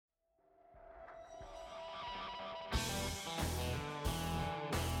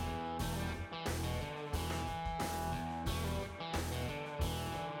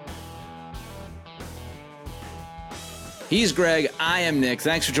He's Greg. I am Nick.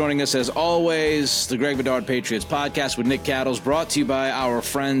 Thanks for joining us as always. The Greg Bedard Patriots podcast with Nick Cattles, brought to you by our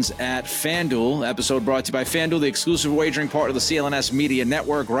friends at FanDuel. Episode brought to you by FanDuel, the exclusive wagering partner of the CLNS Media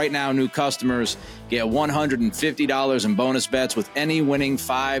Network. Right now, new customers get $150 in bonus bets with any winning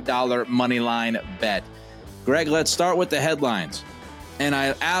 $5 moneyline bet. Greg, let's start with the headlines. And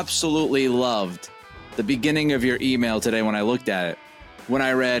I absolutely loved the beginning of your email today when I looked at it. When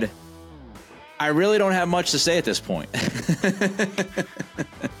I read, I really don't have much to say at this point.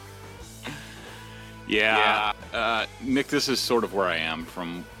 Nick, this is sort of where I am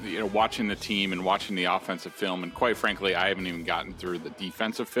from watching the team and watching the offensive film. And quite frankly, I haven't even gotten through the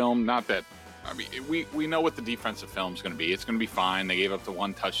defensive film. Not that, we know what the defensive film is going to be. It's going to be fine. They gave up the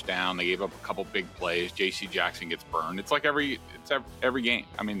one touchdown. They gave up a couple big plays. J.C. Jackson gets burned. It's like every game.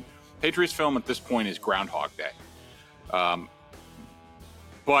 Patriots film at this point is Groundhog Day.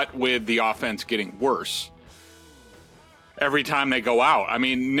 But with the offense getting worse every time they go out.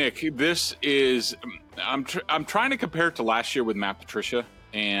 Nick, this is I'm trying to compare it to last year with Matt Patricia,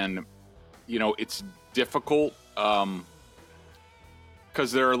 and it's difficult because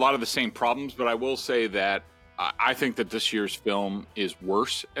there are a lot of the same problems. But I will say that I think that this year's film is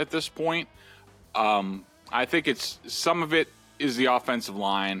worse at this point. I think some of it is the offensive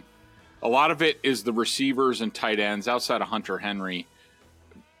line, a lot of it is the receivers and tight ends outside of Hunter Henry.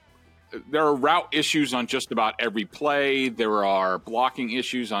 There are route issues on just about every play. There are blocking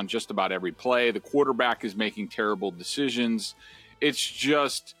issues on just about every play. The quarterback is making terrible decisions. It's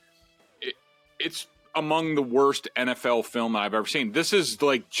among the worst NFL film that I've ever seen. This is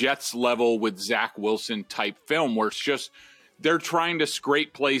like Jets level with Zach Wilson type film where it's just they're trying to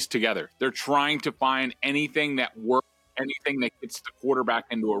scrape plays together. They're trying to find anything that works, anything that gets the quarterback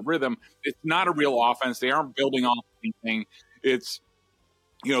into a rhythm. It's not a real offense. They aren't building off anything. It's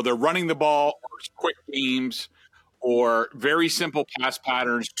they're running the ball or quick games or very simple pass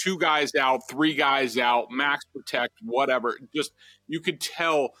patterns, 2 guys out, 3 guys out, max protect, whatever. Just you could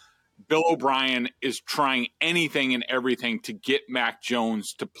tell Bill O'Brien is trying anything and everything to get Mac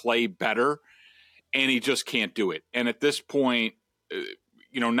Jones to play better, and he just can't do it. And at this point,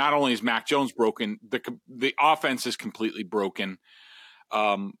 not only is Mac Jones broken, the offense is completely broken.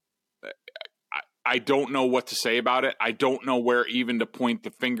 I don't know what to say about it. I don't know where even to point the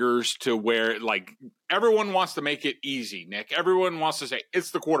fingers to where, everyone wants to make it easy, Nick. Everyone wants to say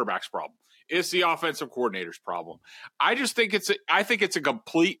it's the quarterback's problem. It's the offensive coordinator's problem. I think it's a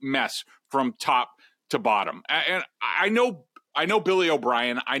complete mess from top to bottom. And I know Billy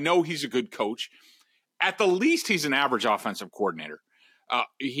O'Brien. I know he's a good coach. At the least, he's an average offensive coordinator.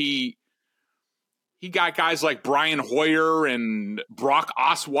 He got guys like Brian Hoyer and Brock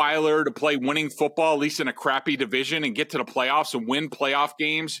Osweiler to play winning football, at least in a crappy division, and get to the playoffs and win playoff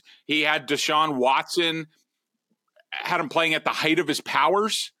games. He had Deshaun Watson, had him playing at the height of his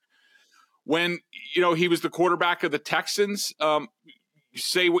powers. When, he was the quarterback of the Texans, you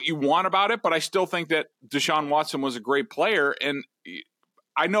say what you want about it, but I still think that Deshaun Watson was a great player. And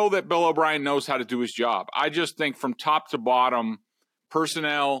I know that Bill O'Brien knows how to do his job. I just think from top to bottom,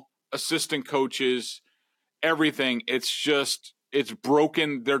 personnel, assistant coaches, everything, it's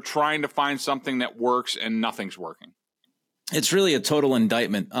broken. They're trying to find something that works and nothing's working. It's really a total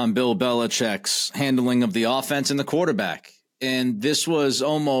indictment on Bill Belichick's handling of the offense and the quarterback. And this was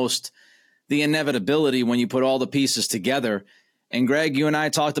almost the inevitability when you put all the pieces together. And Greg, you and I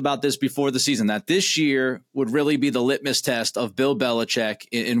talked about this before the season, that this year would really be the litmus test of Bill Belichick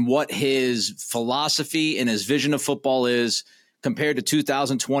in what his philosophy and his vision of football is compared to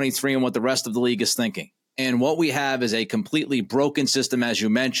 2023 and what the rest of the league is thinking. And what we have is a completely broken system, as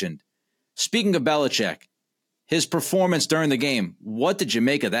you mentioned. Speaking of Belichick, his performance during the game, what did you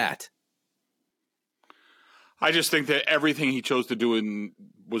make of that? I just think that everything he chose to do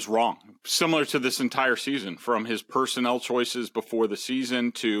was wrong, similar to this entire season, from his personnel choices before the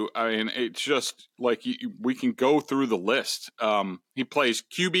season to, it's just like we can go through the list. He plays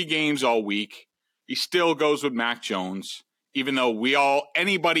QB games all week. He still goes with Mac Jones. Even though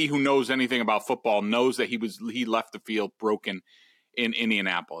anybody who knows anything about football knows that he left the field broken in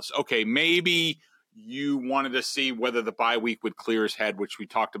Indianapolis. Okay, maybe you wanted to see whether the bye week would clear his head, which we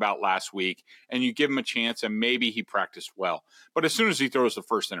talked about last week, and you give him a chance, and maybe he practiced well. But as soon as he throws the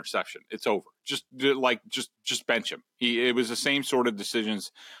first interception, it's over. Just bench him. It was the same sort of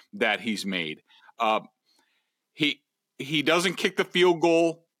decisions that he's made. He doesn't kick the field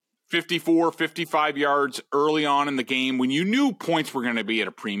goal 54, 55 yards early on in the game when you knew points were going to be at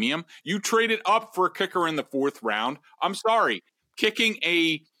a premium. You traded up for a kicker in the 4th round. I'm sorry. Kicking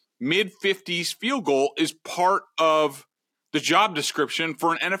a mid-50s field goal is part of the job description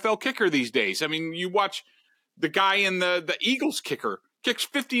for an NFL kicker these days. You watch The guy in the Eagles kicker kicks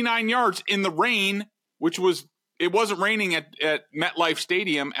 59 yards in the rain, it wasn't raining at MetLife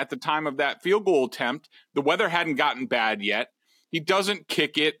Stadium at the time of that field goal attempt. The weather hadn't gotten bad yet. He doesn't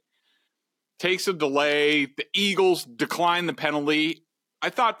kick it, takes a delay. The Eagles decline the penalty. I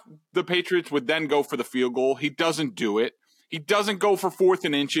thought the Patriots would then go for the field goal. He doesn't do it. He doesn't go for 4th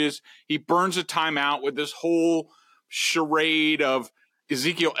and inches. He burns a timeout with this whole charade of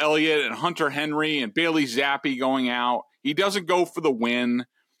Ezekiel Elliott and Hunter Henry and Bailey Zappi going out. He doesn't go for the win.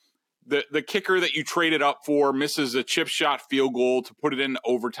 The kicker that you traded up for misses a chip shot field goal to put it into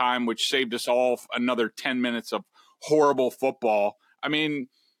overtime, which saved us all another 10 minutes of horrible football. I mean,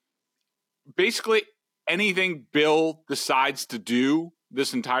 basically anything Bill decides to do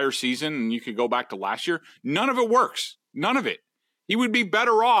this entire season, and you could go back to last year, none of it works. None of it. He would be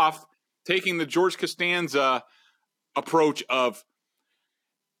better off taking the George Costanza approach of,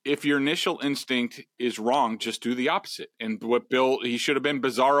 if your initial instinct is wrong, just do the opposite. And what he should have been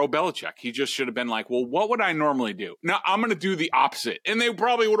Bizarro Belichick. He just should have been like, well, what would I normally do? No, I'm going to do the opposite. And they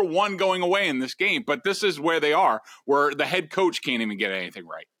probably would have won going away in this game. But this is where they are, where the head coach can't even get anything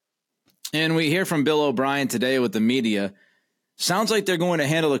right. And we hear from Bill O'Brien today with the media. Sounds like they're going to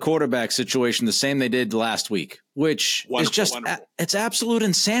handle the quarterback situation the same they did last week, which is just, it's absolute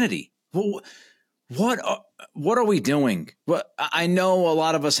insanity. What are we doing? Well, I know a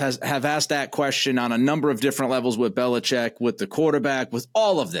lot of us have asked that question on a number of different levels with Belichick, with the quarterback, with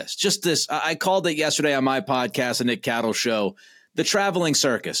all of this. Just this, I called it yesterday on my podcast, the Nick Cattle Show, the traveling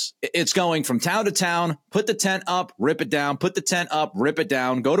circus. It's going from town to town, put the tent up, rip it down, put the tent up, rip it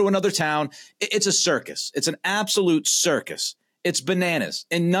down, go to another town. It's a circus. It's an absolute circus. It's bananas,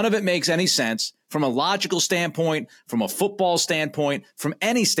 and none of it makes any sense from a logical standpoint, from a football standpoint, from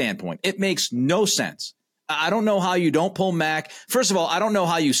any standpoint. It makes no sense. I don't know how you don't pull Mac. First of all, I don't know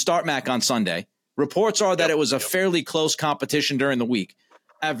how you start Mac on Sunday. Reports are that it was a fairly close competition during the week.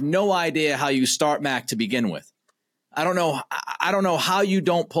 I have no idea how you start Mac to begin with. I don't know how you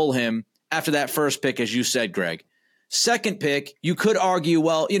don't pull him after that first pick, as you said, Greg. Second pick, you could argue,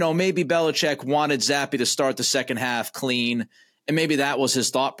 well, maybe Belichick wanted Zappi to start the second half clean, and maybe that was his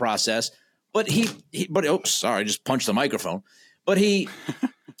thought process. But oops, sorry, I just punched the microphone. But he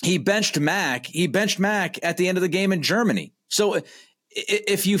benched Mac. He benched Mac at the end of the game in Germany. So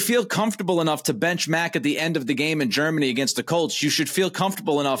if you feel comfortable enough to bench Mac at the end of the game in Germany against the Colts, you should feel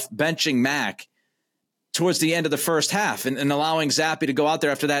comfortable enough benching Mac towards the end of the first half and allowing Zappi to go out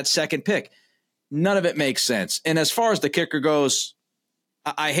there after that second pick. None of it makes sense. And as far as the kicker goes,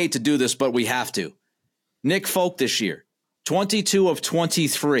 I hate to do this, but we have to. Nick Folk this year, 22 of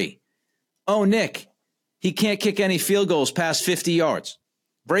 23. Oh, Nick, he can't kick any field goals past 50 yards.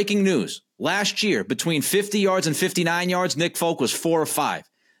 Breaking news. Last year, between 50 yards and 59 yards, Nick Folk was 4 of 5.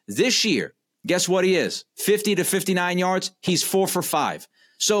 This year, guess what he is? 50 to 59 yards, he's 4 for 5.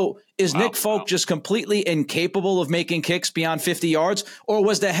 So is Nick Folk just completely incapable of making kicks beyond 50 yards? Or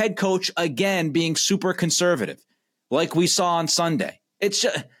was the head coach, again, being super conservative like we saw on Sunday? It's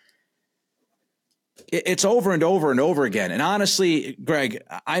just, it's over and over and over again. And honestly, Greg,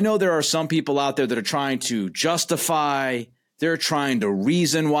 I know there are some people out there that are trying to justify, they're trying to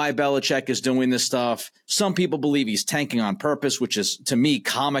reason why Belichick is doing this stuff. Some people believe he's tanking on purpose, which is, to me,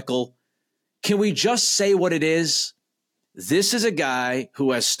 comical. Can we just say what it is? This is a guy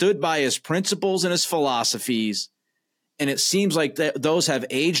who has stood by his principles and his philosophies, and it seems like those have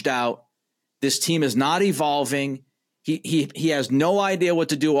aged out. This team is not evolving. He has no idea what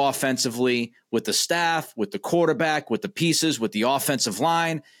to do offensively with the staff, with the quarterback, with the pieces, with the offensive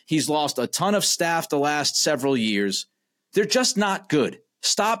line. He's lost a ton of staff the last several years. They're just not good.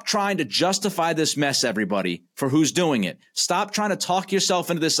 Stop trying to justify this mess, everybody, for who's doing it. Stop trying to talk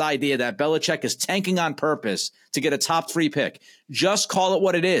yourself into this idea that Belichick is tanking on purpose to get a top 3 pick. Just call it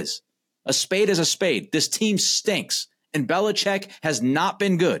what it is. A spade is a spade. This team stinks, and Belichick has not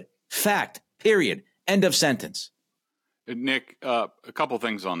been good. Fact, period. End of sentence. Nick, a couple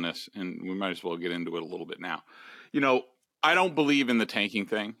things on this, and we might as well get into it a little bit now. I don't believe in the tanking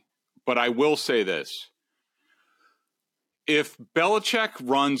thing, but I will say this. If Belichick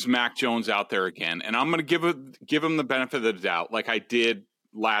runs Mac Jones out there again, and I'm going to give him the benefit of the doubt, like I did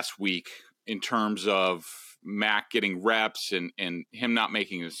last week in terms of Mac getting reps and him not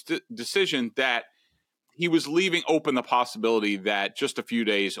making a decision, that he was leaving open the possibility that just a few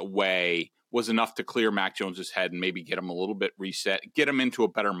days away was enough to clear Mac Jones's head and maybe get him a little bit reset, get him into a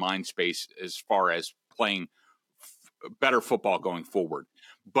better mind space as far as playing better football going forward.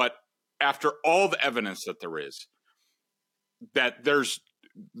 But after all the evidence that there is, that there's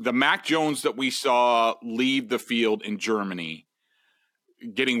the Mac Jones that we saw leave the field in Germany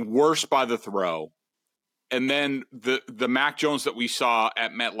getting worse by the throw, and then the Mac Jones that we saw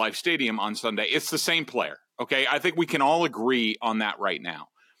at MetLife Stadium on Sunday, it's the same player. Okay, I think we can all agree on that right now.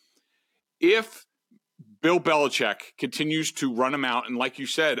 If Bill Belichick continues to run him out, and like you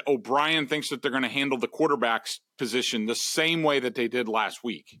said, O'Brien thinks that they're going to handle the quarterback's position the same way that they did last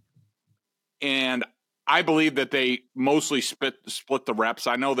week, and I believe that they mostly split the reps.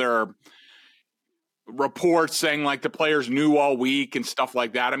 I know there are reports saying like the players knew all week and stuff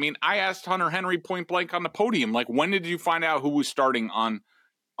like that. I mean, I asked Hunter Henry point blank on the podium, like, when did you find out who was starting on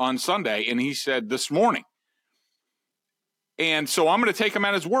Sunday? And he said this morning. And so I'm going to take him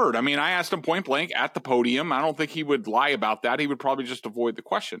at his word. I mean, I asked him point blank at the podium. I don't think he would lie about that. He would probably just avoid the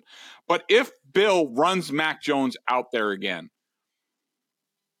question. But if Bill runs Mac Jones out there again,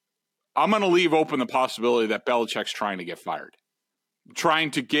 I'm going to leave open the possibility that Belichick's trying to get fired.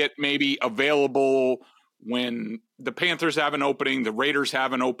 Trying to get maybe available when the Panthers have an opening, the Raiders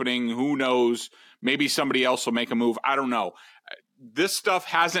have an opening, who knows? Maybe somebody else will make a move. I don't know. This stuff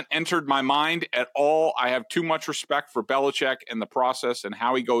hasn't entered my mind at all. I have too much respect for Belichick and the process and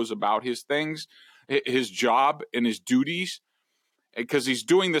how he goes about his things, his job and his duties, because he's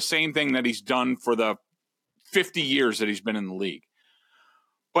doing the same thing that he's done for the 50 years that he's been in the league.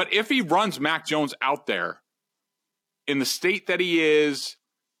 But if he runs Mac Jones out there in the state that he is,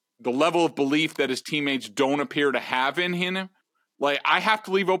 the level of belief that his teammates don't appear to have in him, like, I have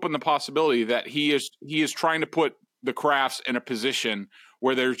to leave open the possibility that he is trying to put the Krafts in a position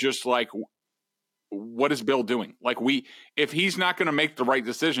where they're just like, what is Bill doing? Like, if he's not going to make the right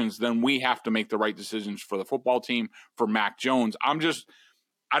decisions, then we have to make the right decisions for the football team, for Mac Jones. I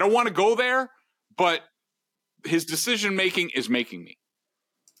don't want to go there, but his decision making is making me.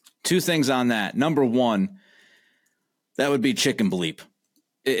 Two things on that. Number one, that would be chicken bleep.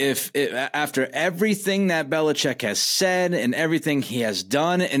 If after everything that Belichick has said and everything he has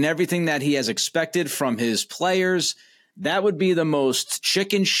done and everything that he has expected from his players, that would be the most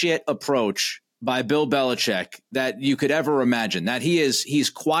chicken shit approach by Bill Belichick that you could ever imagine. That he's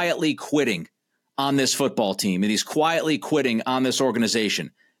quietly quitting on this football team and he's quietly quitting on this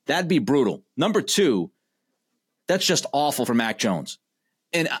organization. That'd be brutal. Number two, that's just awful for Mac Jones.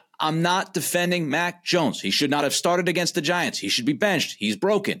 And I'm not defending Mac Jones. He should not have started against the Giants. He should be benched. He's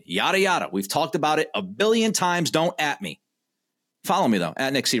broken. Yada, yada. We've talked about it a billion times. Don't at me. Follow me, though,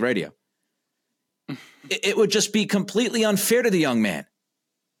 at Nick C Radio. It would just be completely unfair to the young man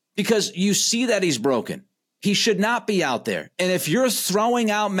because you see that he's broken. He should not be out there. And if you're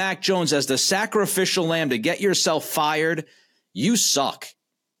throwing out Mac Jones as the sacrificial lamb to get yourself fired, you suck.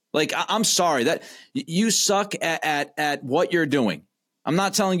 Like, I'm sorry that you suck at what you're doing. I'm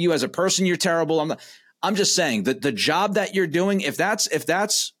not telling you as a person you're terrible. I'm just saying that the job that you're doing, if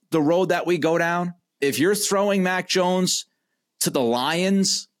that's the road that we go down, if you're throwing Mac Jones to the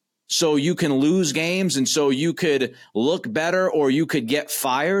Lions so you can lose games and so you could look better or you could get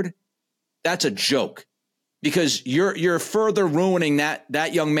fired, that's a joke. Because you're further ruining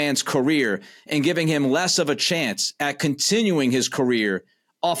that young man's career and giving him less of a chance at continuing his career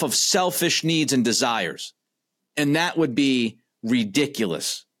off of selfish needs and desires. And that would be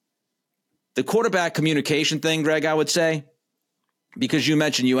ridiculous. The quarterback communication thing, Greg, I would say, because you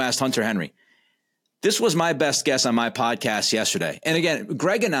mentioned you asked Hunter Henry. This was my best guess on my podcast yesterday. And again,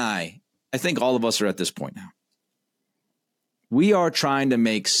 Greg and I think all of us are at this point now. We are trying to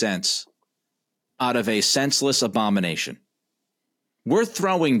make sense out of a senseless abomination. We're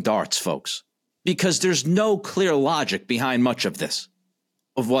throwing darts, folks, because there's no clear logic behind much of this,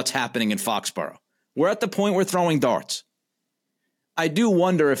 of what's happening in Foxborough. We're at the point we're throwing darts. I do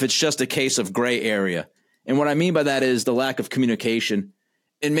wonder if it's just a case of gray area. And what I mean by that is the lack of communication.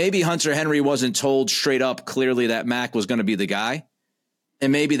 And maybe Hunter Henry wasn't told straight up clearly that Mac was going to be the guy.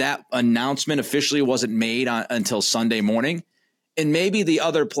 And maybe that announcement officially wasn't made until Sunday morning. And maybe the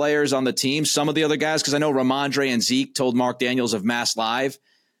other players on the team, some of the other guys, because I know Ramondre and Zeke told Mark Daniels of Mass Live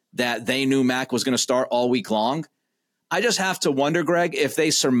that they knew Mac was going to start all week long. I just have to wonder, Greg, if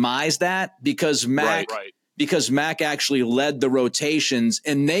they surmised that because Mac actually led the rotations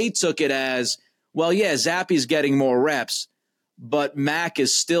and they took it as, well, yeah, Zappy's getting more reps, but Mac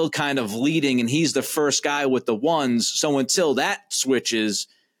is still kind of leading and he's the first guy with the ones. So until that switches,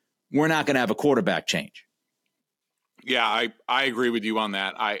 we're not going to have a quarterback change. Yeah, I agree with you on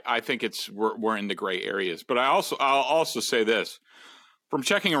that. I think we're in the gray areas. But I'll also say this. From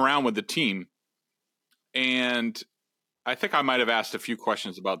checking around with the team, and I think I might have asked a few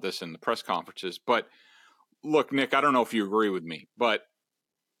questions about this in the press conferences, but look, Nick, I don't know if you agree with me, but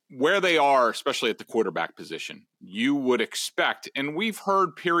where they are, especially at the quarterback position, you would expect, and we've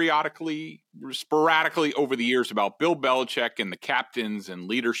heard periodically, sporadically over the years about Bill Belichick and the captains and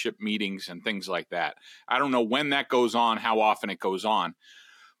leadership meetings and things like that. I don't know when that goes on, how often it goes on,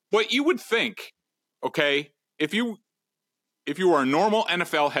 but you would think, okay, if you were a normal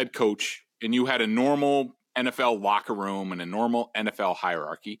NFL head coach and you had a normal NFL locker room and a normal NFL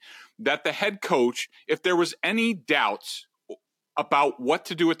hierarchy, that the head coach, if there was any doubts about what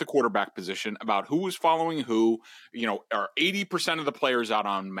to do at the quarterback position, about who was following who, are 80% of the players out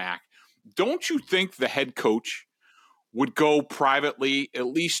on Mac, don't you think the head coach would go privately, at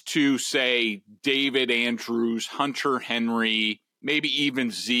least to, say, David Andrews, Hunter Henry, maybe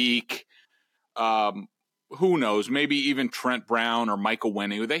even Zeke, who knows, maybe even Trent Brown or Michael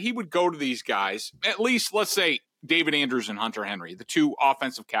Winning, that he would go to these guys, at least, let's say, David Andrews and Hunter Henry, the two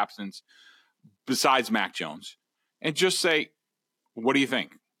offensive captains besides Mac Jones, and just say, what do you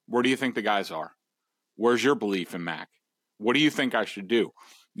think? Where do you think the guys are? Where's your belief in Mac? What do you think I should do?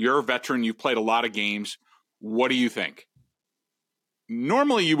 You're a veteran. You've played a lot of games. What do you think?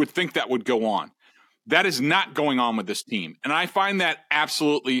 Normally, you would think that would go on. That is not going on with this team. And I find that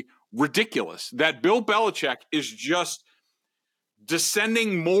absolutely ridiculous that Bill Belichick is just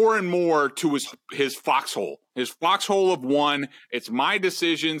descending more and more to his foxhole of one. It's my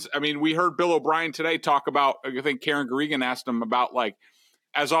decisions. I mean, we heard Bill O'Brien today talk about, I think Karen Garrigan asked him about, like,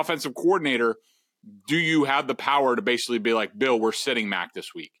 as offensive coordinator, do you have the power to basically be like, Bill, we're sitting Mac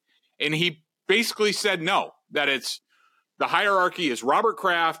this week? And he basically said no, that it's the hierarchy is Robert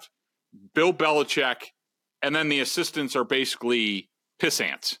Kraft, Bill Belichick, and then the assistants are basically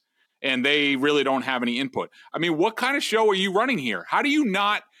pissants. And they really don't have any input. I mean, what kind of show are you running here? How do you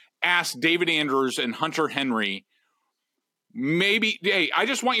not ask David Andrews and Hunter Henry, maybe, hey, I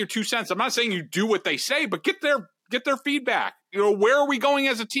just want your 2 cents. I'm not saying you do what they say, but get their feedback. Where are we going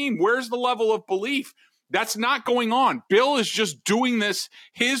as a team? Where's the level of belief? That's not going on. Bill is just doing this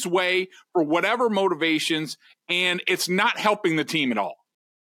his way for whatever motivations, and it's not helping the team at all.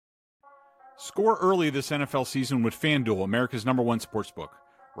 Score early this NFL season with FanDuel, America's #1 sportsbook.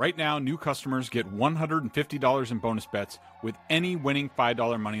 Right now, new customers get $150 in bonus bets with any winning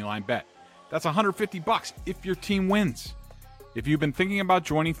 $5 moneyline bet. That's $150 if your team wins. If you've been thinking about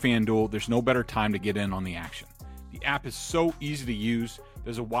joining FanDuel, there's no better time to get in on the action. The app is so easy to use.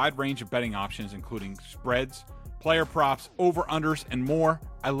 There's a wide range of betting options, including spreads, player props, over-unders, and more.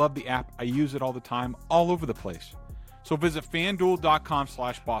 I love the app. I use it all the time, all over the place. So visit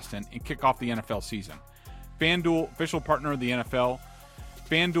FanDuel.com/Boston and kick off the NFL season. FanDuel, official partner of the NFL.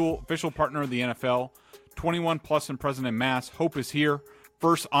 FanDuel, official partner of the NFL. 21 plus and present in Mass. Hope is here.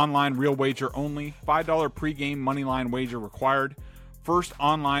 First online real wager only. $5 pregame moneyline wager required. First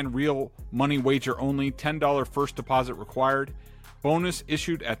online real money wager only. $10 first deposit required. Bonus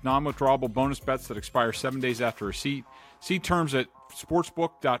issued at non-withdrawable bonus bets that expire 7 days after receipt. See terms at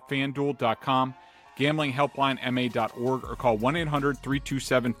sportsbook.fanduel.com, gamblinghelplinema.org, or call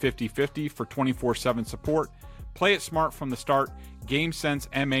 1-800-327-5050 for 24/7 support. Play it smart from the start.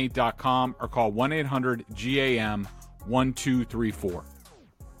 GameSenseMA.com or call 1-800-GAM-1234.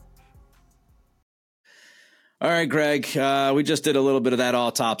 All right, Greg, we just did a little bit of that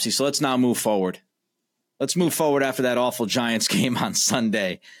autopsy, so let's now move forward. Let's move forward after that awful Giants game on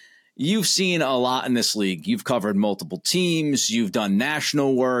Sunday. You've seen a lot in this league. You've covered multiple teams. You've done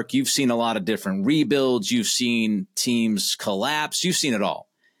national work. You've seen a lot of different rebuilds. You've seen teams collapse. You've seen it all.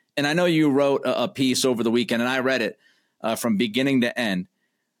 And I know you wrote a piece over the weekend, and I read it from beginning to end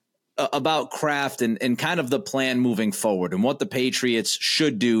about Kraft and kind of the plan moving forward and what the Patriots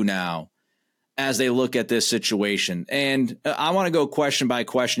should do now as they look at this situation. And I want to go question by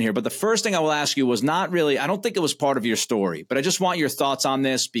question here, but the first thing I will ask you was not really, I don't think it was part of your story, but I just want your thoughts on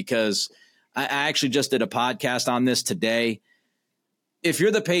this because I actually just did a podcast on this today. If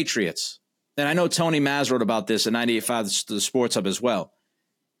you're the Patriots, and I know Tony Maz wrote about this at 98.5, the Sports Hub as well,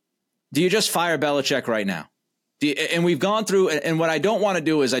 do you just fire Belichick right now? And we've gone through, and what I don't want to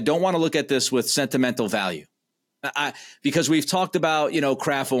do is I don't want to look at this with sentimental value. Because we've talked about,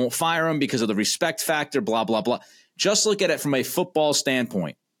 Kraft won't fire him because of the respect factor, blah, blah, blah. Just look at it from a football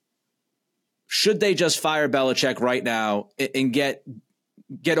standpoint. Should they just fire Belichick right now and get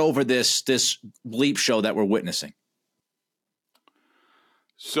over this bleep show that we're witnessing?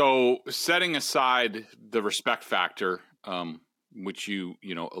 So setting aside the respect factor, which you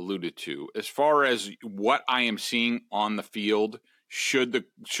alluded to, as far as what I am seeing on the field, should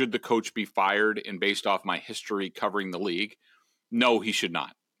the coach be fired? And based off my history covering the league, no, he should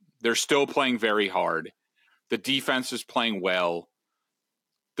not. They're still playing very hard. The defense is playing well.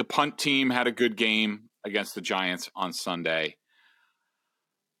 The punt team had a good game against the Giants on Sunday.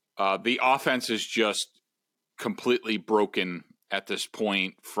 The offense is just completely broken at this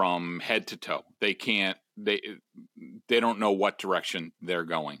point from head to toe. They can't. They don't know what direction they're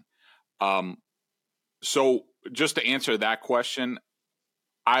going. So just to answer that question,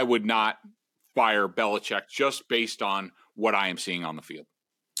 I would not fire Belichick just based on what I am seeing on the field.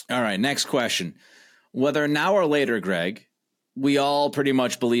 All right, next question. Whether now or later, Greg, we all pretty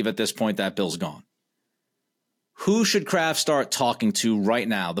much believe at this point that Bill's gone. Who should Krafts start talking to right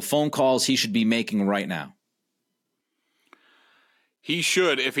now? The phone calls he should be making right now. He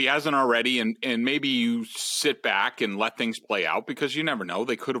should, if he hasn't already, and maybe you sit back and let things play out, because you never know.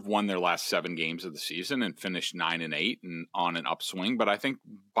 They could have won their last 7 games of the season and finished 9-8 and on an upswing. But I think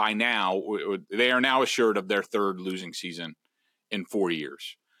by now, they are now assured of their 3rd losing season in 4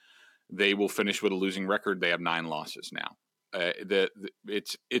 years. They will finish with a losing record. They have 9 losses now.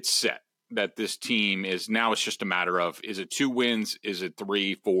 It's set that this team is now. It's just a matter of, is it 2 wins? Is it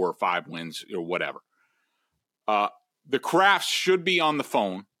 3, 4, 5 wins, or whatever? The Krafts should be on the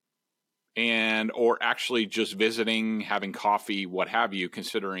phone or actually just visiting, having coffee, what have you,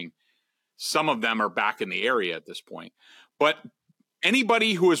 considering some of them are back in the area at this point. But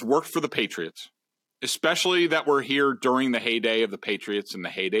anybody who has worked for the Patriots, especially that were here during the heyday of the Patriots and the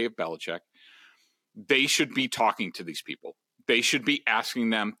heyday of Belichick, they should be talking to these people. They should be asking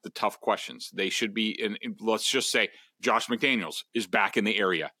them the tough questions. They should be, and let's just say Josh McDaniels is back in the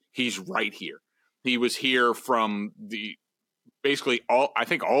area. He's right here. He was here from basically all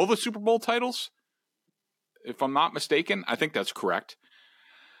the Super Bowl titles, if I'm not mistaken. I think that's correct.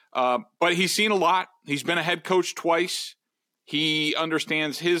 But he's seen a lot. He's been a head coach twice. He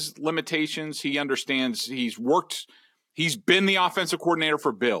understands his limitations. He understands he's been the offensive coordinator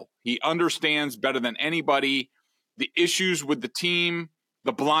for Bill. He understands better than anybody the issues with the team,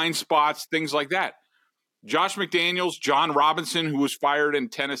 the blind spots, things like that. Josh McDaniels, John Robinson, who was fired in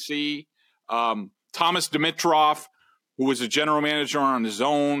Tennessee, Thomas Dimitroff, who was a general manager on his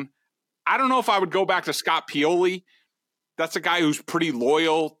own. I don't know if I would go back to Scott Pioli. That's a guy who's pretty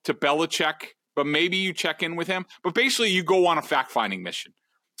loyal to Belichick, but maybe you check in with him. But basically, you go on a fact-finding mission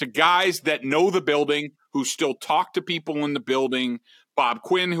to guys that know the building, who still talk to people in the building. Bob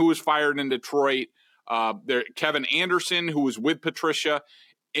Quinn, who was fired in Detroit. Kevin Anderson, who was with Patricia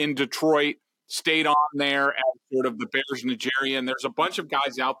in Detroit, stayed on there as sort of the Bears Nigerian. There's a bunch of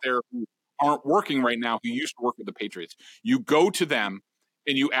guys out there who aren't working right now who used to work with the Patriots. You go to them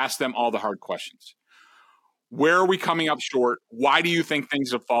and you ask them all the hard questions. Where are we coming up short? Why do you think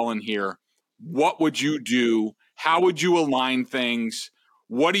things have fallen here? What would you do? How would you align things?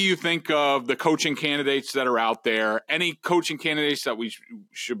 What do you think of the coaching candidates that are out there? Any coaching candidates that we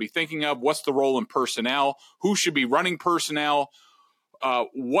should be thinking of? What's the role in personnel? Who should be running personnel?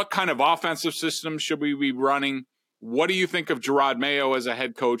 What kind of offensive system should we be running? What do you think of Gerard Mayo as a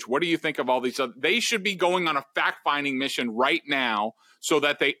head coach? What do you think of all these other? They should be going on a fact-finding mission right now so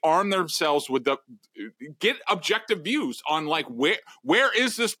that they arm themselves with get objective views on like where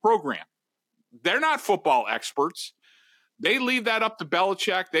is this program? They're not football experts. They leave that up to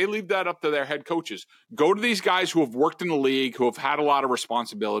Belichick. They leave that up to their head coaches. Go to these guys who have worked in the league, who have had a lot of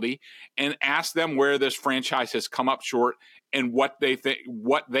responsibility, and ask them where this franchise has come up short and what they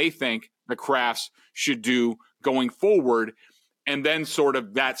think the Krafts should do going forward. And then sort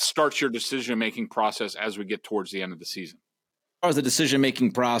of that starts your decision-making process as we get towards the end of the season. As far as the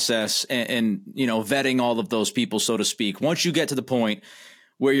decision-making process and vetting all of those people, so to speak, once you get to the point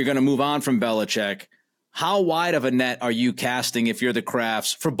where you're going to move on from Belichick, how wide of a net are you casting if you're the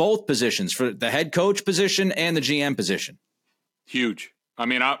Krafts for both positions, for the head coach position and the GM position? Huge. I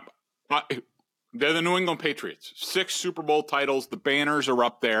mean, they're the New England Patriots. 6 Super Bowl titles. The banners are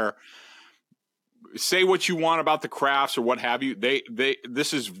up there. Say what you want about the Krafts or what have you.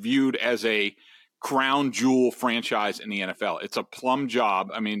 This is viewed as a crown jewel franchise in the NFL. It's a plum job.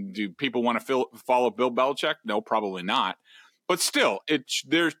 I mean, do people want to follow Bill Belichick? No, probably not. But still,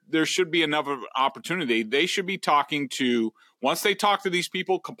 there should be enough of an opportunity. They should be talking to, once they talk to these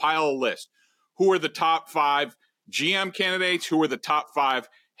people, compile a list. Who are the top 5 GM candidates? Who are the top 5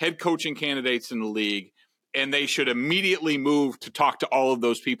 head coaching candidates in the league? And they should immediately move to talk to all of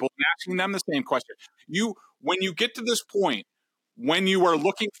those people and asking them the same question. When you get to this point, when you are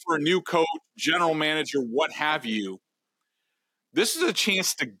looking for a new coach, general manager, what have you, this is a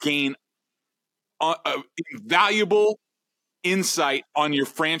chance to gain valuable insight on your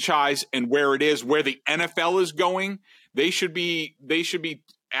franchise and where it is, where the NFL is going. They should be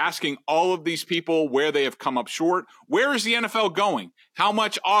asking all of these people where they have come up short. Where is the NFL going? How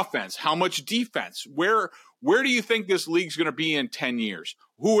much offense? How much defense? Where do you think this league's going to be in 10 years?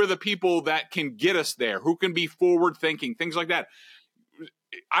 Who are the people that can get us there? Who can be forward thinking? Things like that.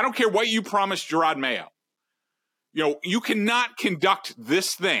 I don't care what you promised Gerard Mayo. You cannot conduct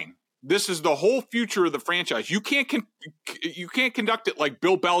this thing. This is the whole future of the franchise. You can't conduct it like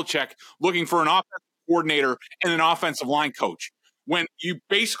Bill Belichick looking for an offensive coordinator and an offensive line coach when you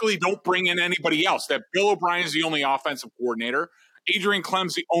basically don't bring in anybody else. That Bill O'Brien is the only offensive coordinator. Adrian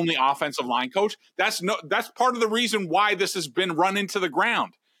Clem's the only offensive line coach. That's part of the reason why this has been run into the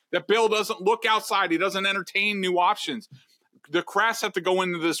ground. That Bill doesn't look outside. He doesn't entertain new options. The Krafts have to go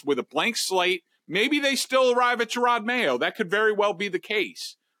into this with a blank slate. Maybe they still arrive at Gerard Mayo. That could very well be the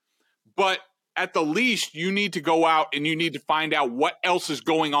case. But at the least, you need to go out and you need to find out what else is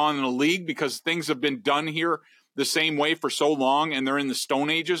going on in the league, because things have been done here the same way for so long, and they're in the Stone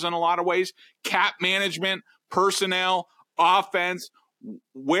Ages in a lot of ways. Cap management, personnel, offense.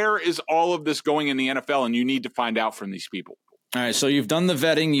 Where is all of this going in the NFL? And you need to find out from these people. All right, so you've done the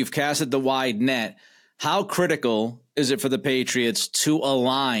vetting. You've casted the wide net. How critical is it for the Patriots to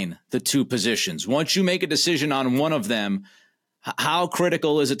align the two positions? Once you make a decision on one of them, how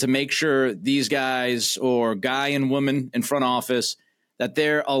critical is it to make sure these guys, or guy and woman in front office, that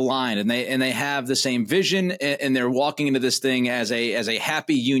they're aligned and they have the same vision and they're walking into this thing as a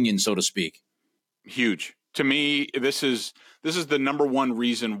happy union, so to speak? Huge. To me, this is the number one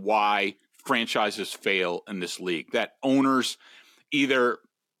reason why franchises fail in this league. That owners either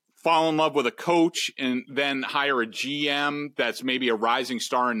fall in love with a coach and then hire a GM that's maybe a rising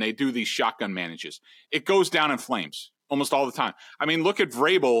star, and they do these shotgun manages. It goes down in flames almost all the time. I mean, look at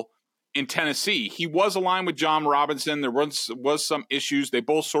Vrabel in Tennessee. He was aligned with John Robinson. There was some issues. They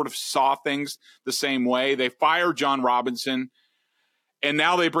both sort of saw things the same way. They fired John Robinson, and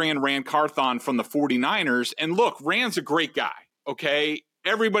now they bring in Rand Carthon from the 49ers. And look, Rand's a great guy, okay?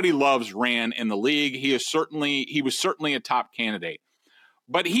 Everybody loves Rand in the league. He was certainly a top candidate.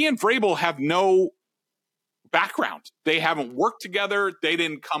 But he and Vrabel have no background. They haven't worked together. They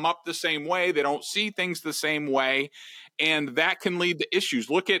didn't come up the same way. They don't see things the same way. And that can lead to issues.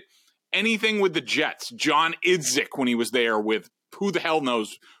 Look at anything with the Jets. John Idzik, when he was there, with who the hell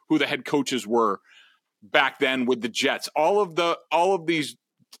knows who the head coaches were back then with the Jets. All of these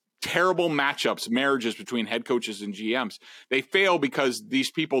terrible matchups, marriages between head coaches and GMs, they fail because these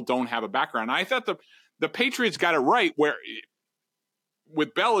people don't have a background. I thought the Patriots got it right where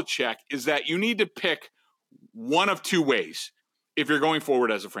with Belichick is that you need to pick one of two ways if you're going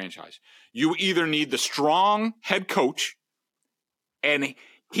forward as a franchise. You either need the strong head coach, and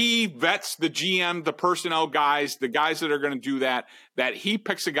he vets the GM, the personnel guys, the guys that are going to do that he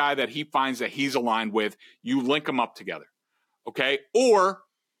picks a guy that he finds that he's aligned with. You link them up together, okay? Or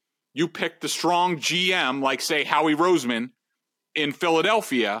you pick the strong GM, like, say, Howie Roseman in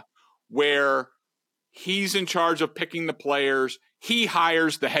Philadelphia, where he's in charge of picking the players. He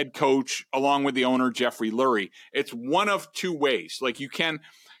hires the head coach along with the owner, Jeffrey Lurie. It's one of two ways. Like,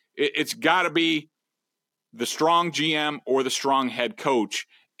 it's got to be the strong GM or the strong head coach.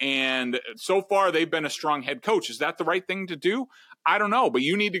 And so far, they've been a strong head coach. Is that the right thing to do? I don't know. But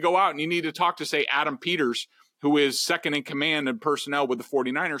you need to go out and you need to talk to, say, Adam Peters, who is second in command in personnel with the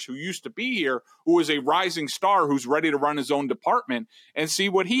 49ers, who used to be here, who is a rising star, who's ready to run his own department, and see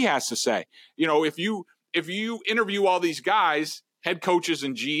what he has to say. If you interview all these guys, head coaches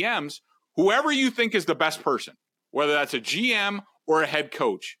and GMs, whoever you think is the best person, whether that's a GM or a head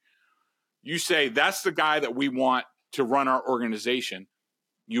coach, you say, that's the guy that we want to run our organization.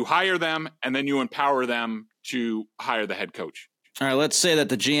 You hire them, and then you empower them to hire the head coach. All right, let's say that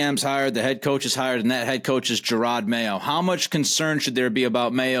the GM's hired, the head coach is hired, and that head coach is Gerard Mayo. How much concern should there be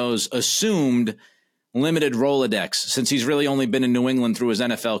about Mayo's assumed limited Rolodex, since he's really only been in New England through his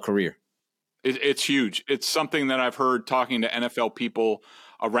NFL career? It's huge. It's something that I've heard talking to NFL people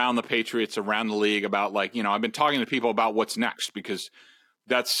around the Patriots, around the league, about, like, I've been talking to people about what's next, because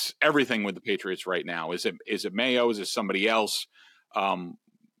that's everything with the Patriots right now. Is it Mayo? Is it somebody else?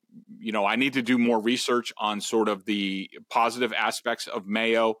 I need to do more research on sort of the positive aspects of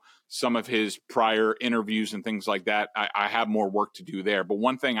Mayo, some of his prior interviews and things like that. I have more work to do there. But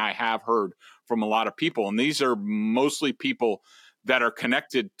one thing I have heard from a lot of people, and these are mostly people that are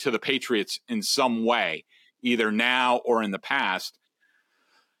connected to the Patriots in some way, either now or in the past,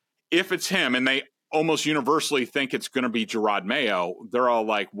 if it's him, and they almost universally think it's going to be Gerard Mayo, they're all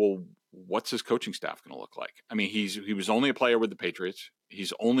like, well, what's his coaching staff going to look like? I mean, he was only a player with the Patriots.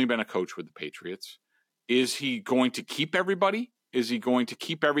 He's only been a coach with the Patriots. Is he going to keep everybody? Is he going to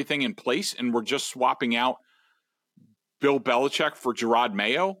keep everything in place, and we're just swapping out Bill Belichick for Gerard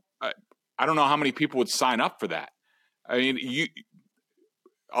Mayo? I don't know how many people would sign up for that. I mean,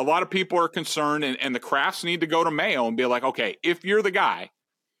 a lot of people are concerned, and the Krafts need to go to Mayo and be like, okay, if you're the guy,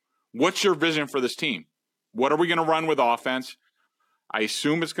 what's your vision for this team? What are we going to run with offense? I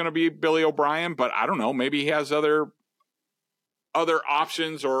assume it's going to be Billy O'Brien, but I don't know. Maybe he has other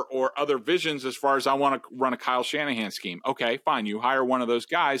options or other visions as far as I want to run a Kyle Shanahan scheme. Okay, fine. You hire one of those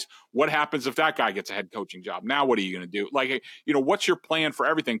guys. What happens if that guy gets a head coaching job? Now what are you going to do? Like, what's your plan for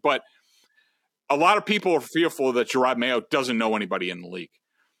everything? But a lot of people are fearful that Gerard Mayo doesn't know anybody in the league.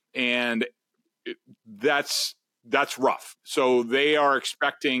 And that's rough. So they are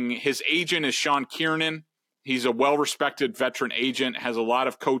expecting, his agent is Sean Kiernan. He's a well-respected veteran agent, has a lot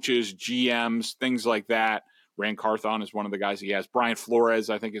of coaches, GMs, things like that. Rand Carthon is one of the guys he has. Brian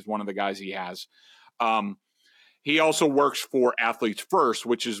Flores, I think, is one of the guys he has. He also works for Athletes First,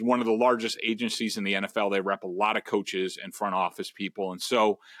 which is one of the largest agencies in the NFL. They rep a lot of coaches and front office people. And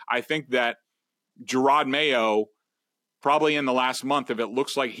so I think that Gerard Mayo, probably in the last month, if it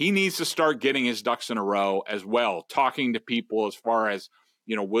looks like, he needs to start getting his ducks in a row as well, talking to people as far as,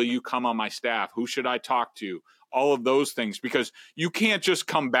 will you come on my staff? Who should I talk to? All of those things, because you can't just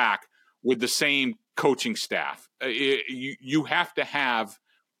come back with the same coaching staff. You have to have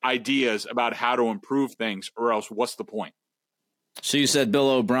ideas about how to improve things, or else what's the point? So you said Bill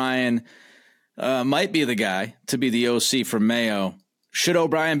O'Brien might be the guy to be the OC for Mayo. Should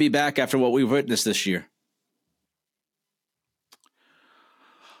O'Brien be back after what we've witnessed this year?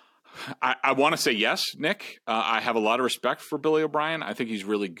 I want to say yes, Nick. I have a lot of respect for Billy O'Brien. I think he's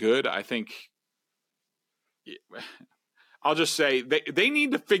really good. I think I'll just say they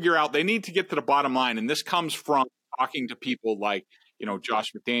need to figure out, they need to get to the bottom line. And this comes from talking to people like,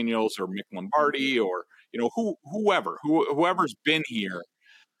 Josh McDaniels or Mick Lombardi or, whoever's been here.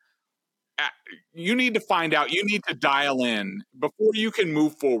 You need to find out, you need to dial in before you can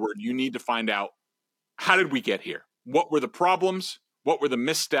move forward. You need to find out, how did we get here? What were the problems? What were the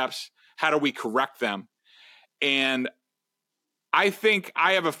missteps? How do we correct them? And I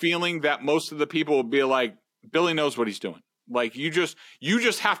have a feeling that most of the people will be like, Billy knows what he's doing. Like, you just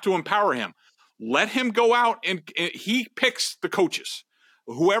have to empower him. Let him go out and he picks the coaches.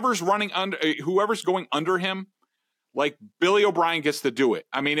 Whoever's going under him, like, Billy O'Brien gets to do it.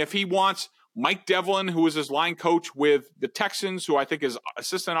 I mean, if he wants Mike Devlin, who is his line coach with the Texans, who I think is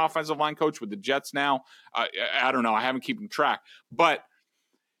assistant offensive line coach with the Jets now. I don't know. I haven't keeping track. But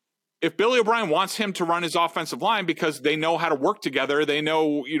if Billy O'Brien wants him to run his offensive line because they know how to work together, they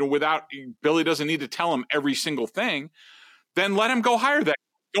know, without Billy doesn't need to tell him every single thing, then let him go hire that.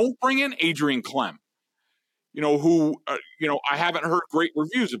 Don't bring in Adrian Clem, who, I haven't heard great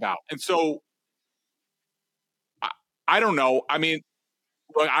reviews about. And so I don't know. I mean,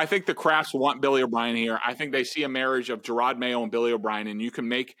 look, I think the Krafts want Billy O'Brien here. I think they see a marriage of Gerard Mayo and Billy O'Brien, and you can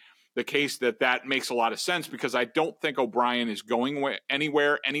make the case that makes a lot of sense, because I don't think O'Brien is going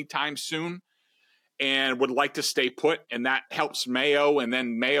anywhere anytime soon and would like to stay put, and that helps Mayo. And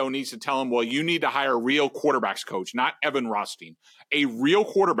then Mayo needs to tell him, well, you need to hire a real quarterbacks coach, not Evan Rothstein, a real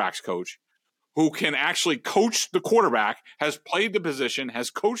quarterbacks coach who can actually coach the quarterback, has played the position,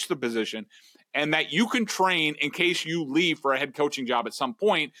 has coached the position, and that you can train in case you leave for a head coaching job at some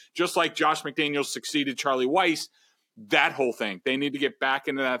point, just like Josh McDaniels succeeded Charlie Weiss. That whole thing. They need to get back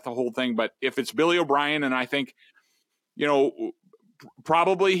into the whole thing. But if it's Billy O'Brien, and I think,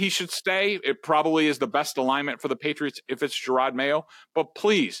 probably he should stay. It probably is the best alignment for the Patriots if it's Gerard Mayo. But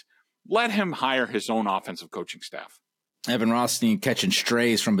please, let him hire his own offensive coaching staff. Evan Rothstein catching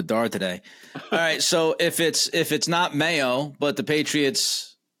strays from Bedard today. All right, so if it's not Mayo, but the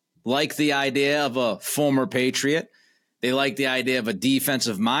Patriots like the idea of a former Patriot, they like the idea of a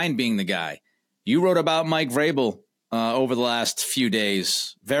defensive mind being the guy. You wrote about Mike Vrabel over the last few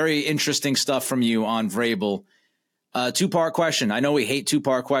days. Very interesting stuff from you on Vrabel. Two-part question. I know we hate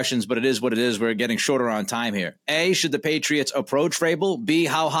two-part questions, but it is what it is. We're getting shorter on time here. A, should the Patriots approach Vrabel? B,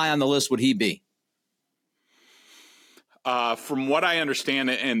 how high on the list would he be? From what I understand,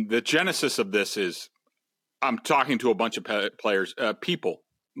 and the genesis of this is, I'm talking to a bunch of players, people,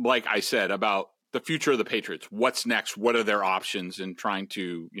 like I said, about the future of the Patriots. What's next? What are their options? And trying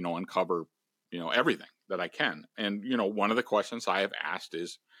to, uncover, everything that I can. And, one of the questions I have asked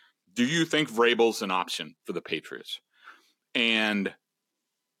is, do you think Vrabel's an option for the Patriots? And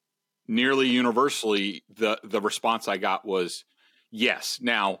nearly universally, the response I got was yes.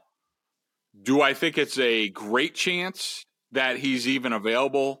 Now, do I think it's a great chance that he's even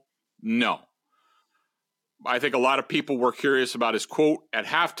available? No. I think a lot of people were curious about his quote at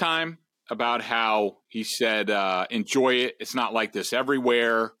halftime about how he said, enjoy it. It's not like this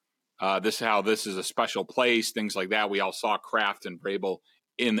everywhere. This is a special place, things like that. We all saw Krafts and Vrabel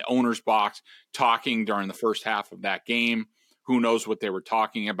in the owner's box talking during the first half of that game. Who knows what they were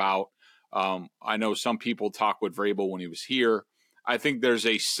talking about? I know some people talk with Vrabel when he was here. I think there's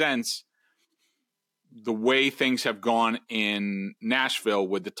a sense the way things have gone in Nashville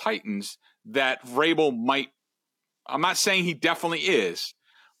with the Titans, that Vrabel might, I'm not saying he definitely is,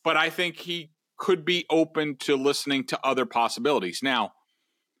 but I think he could be open to listening to other possibilities. Now,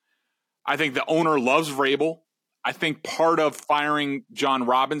 I think the owner loves Vrabel. I think part of firing John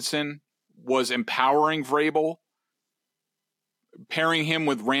Robinson was empowering Vrabel, pairing him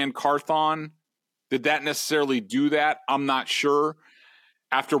with Rand Carthon. Did that necessarily do that? I'm not sure.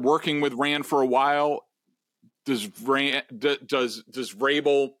 After working with Rand for a while, does Vrabel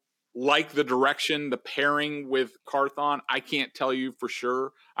like the direction, the pairing with Carthon? I can't tell you for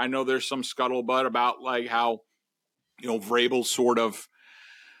sure. I know there's some scuttlebutt about like how, Vrabel's sort of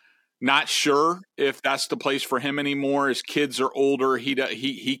not sure if that's the place for him anymore. His kids are older.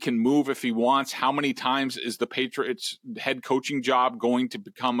 He can move if he wants. How many times is the Patriots head coaching job going to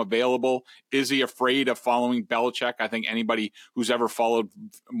become available? Is he afraid of following Belichick? I think anybody who's ever followed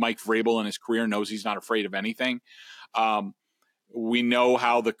Mike Vrabel in his career knows he's not afraid of anything. We know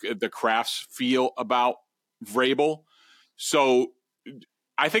how the Krafts feel about Vrabel. So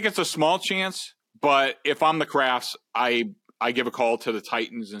I think it's a small chance, but if I'm the Krafts, I give a call to the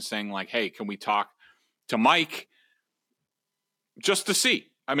Titans and saying like, hey, can we talk to Mike just to see?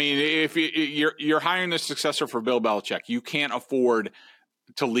 I mean, if you're hiring the successor for Bill Belichick, you can't afford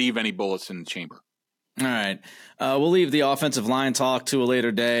to leave any bullets in the chamber. All right. We'll leave the offensive line talk to a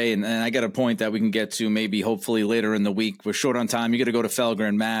later day. And I got a point that we can get to maybe hopefully later in the week. We're short on time. You got to go to Felger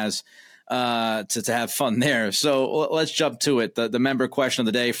and Maz to have fun there. So let's jump to it. The member question of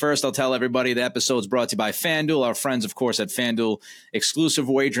the day. First, I'll tell everybody the episode's brought to you by FanDuel. Our friends, of course, at FanDuel, exclusive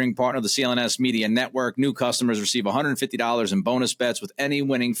wagering partner of the CLNS Media Network. New customers receive $150 in bonus bets with any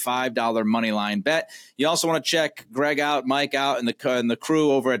winning $5 moneyline bet. You also want to check Greg out, Mike out, and the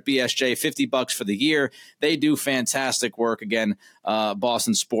crew over at BSJ. $50 for the year. They do fantastic work. Again,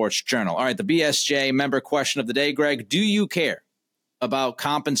 Boston Sports Journal. All right, the BSJ member question of the day, Greg. Do you care about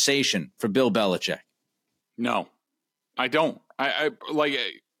compensation for Bill Belichick? No, I don't. I like,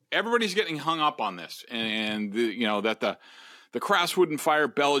 everybody's getting hung up on this, and that the Krafts wouldn't fire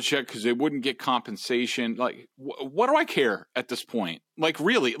Belichick because they wouldn't get compensation. Like, what do I care at this point? Like,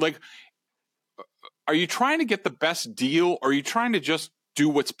 really? Like, are you trying to get the best deal, or are you trying to just do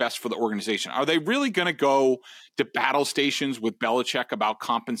what's best for the organization? Are they really going to go to battle stations with Belichick about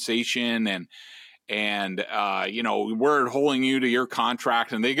compensation and we're holding you to your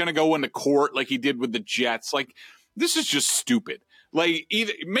contract, and they're going to go into court like he did with the Jets? Like, this is just stupid. Like,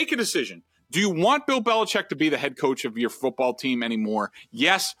 either make a decision. Do you want Bill Belichick to be the head coach of your football team anymore?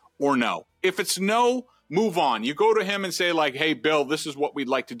 Yes or no? If it's no, move on. You go to him and say like, hey, Bill, this is what we'd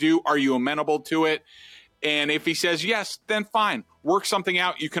like to do. Are you amenable to it? And if he says yes, then fine. Work something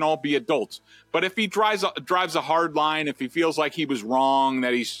out. You can all be adults. But if he drives a hard line, if he feels like he was wrong,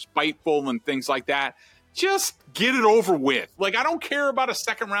 that he's spiteful and things like that, just get it over with. Like, I don't care about a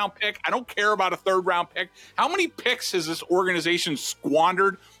second-round pick. I don't care about a third-round pick. How many picks has this organization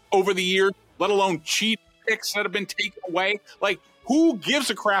squandered over the years, let alone cheap picks that have been taken away? Like, who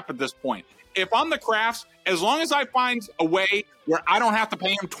gives a crap at this point? If I'm the Krafts, as long as I find a way where I don't have to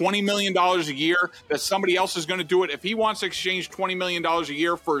pay him $20 million a year, that somebody else is going to do it. If he wants to exchange $20 million a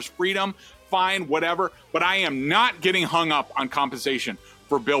year for his freedom, fine, whatever. But I am not getting hung up on compensation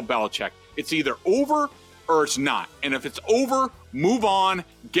for Bill Belichick. It's either over or it's not. And if it's over, move on,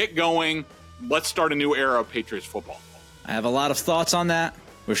 get going. Let's start a new era of Patriots football. I have a lot of thoughts on that.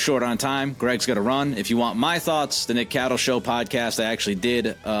 We're short on time. Greg's got to run. If you want my thoughts, the Nick Cattle Show podcast, I actually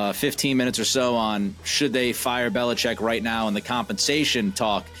did 15 minutes or so on should they fire Belichick right now, and the compensation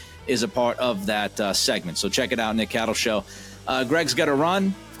talk is a part of that segment. So check it out, Nick Cattle Show. Greg's got to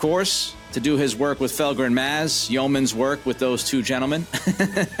run, of course, to do his work with Felger and Maz, yeoman's work with those two gentlemen.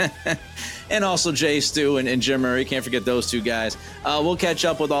 And also Jay Stu and Jim Murray. Can't forget those two guys. We'll catch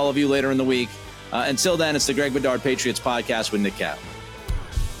up with all of you later in the week. Until then, it's the Greg Bedard Patriots podcast with Nick Cattle.